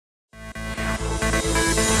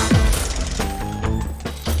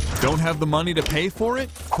Don't have the money to pay for it?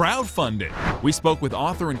 Crowdfunding. We spoke with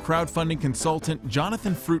author and crowdfunding consultant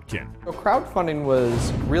Jonathan Fruitkin. So crowdfunding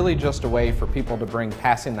was really just a way for people to bring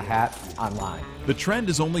Passing the Hat online. The trend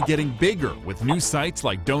is only getting bigger, with new sites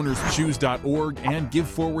like DonorsChoose.org and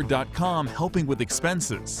GiveForward.com helping with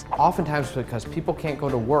expenses. Oftentimes because people can't go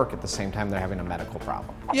to work at the same time they're having a medical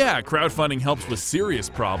problem. Yeah, crowdfunding helps with serious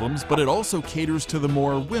problems, but it also caters to the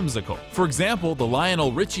more whimsical. For example, the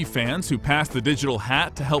Lionel Richie fans who passed the digital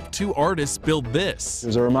hat to help two artists build this. It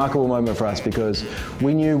was a remarkable moment for us because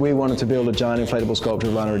we knew we wanted to build a giant inflatable sculpture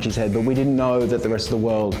of Lionel Richie's head, but we didn't know that the rest of the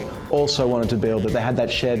world also wanted to build, that they had that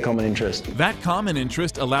shared common interest. That common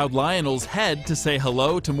interest allowed Lionel's head to say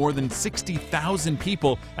hello to more than 60,000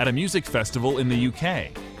 people at a music festival in the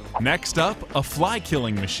UK. Next up, a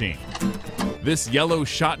fly-killing machine. This yellow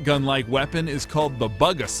shotgun-like weapon is called the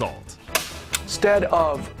Bug Assault. Instead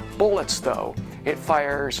of bullets, though, it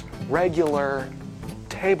fires regular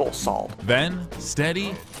table salt. Then,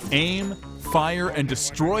 steady, aim, fire, and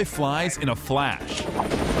destroy flies in a flash.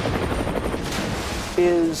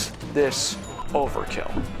 Is this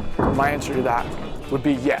overkill? My answer to that would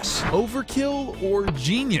be yes. Overkill or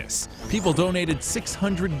genius? People donated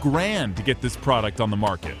 600 grand to get this product on the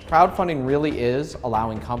market. Crowdfunding really is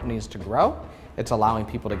allowing companies to grow. It's allowing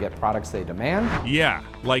people to get products they demand. Yeah,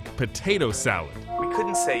 like potato salad. We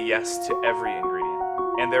couldn't say yes to every ingredient,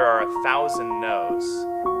 and there are 1,000 no's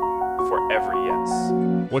for every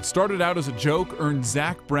yes. What started out as a joke earned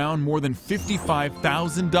Zach Brown more than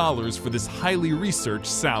 $55,000 for this highly researched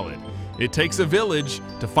salad. It takes a village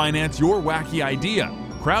to finance your wacky idea.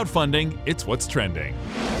 Crowdfunding, it's what's trending.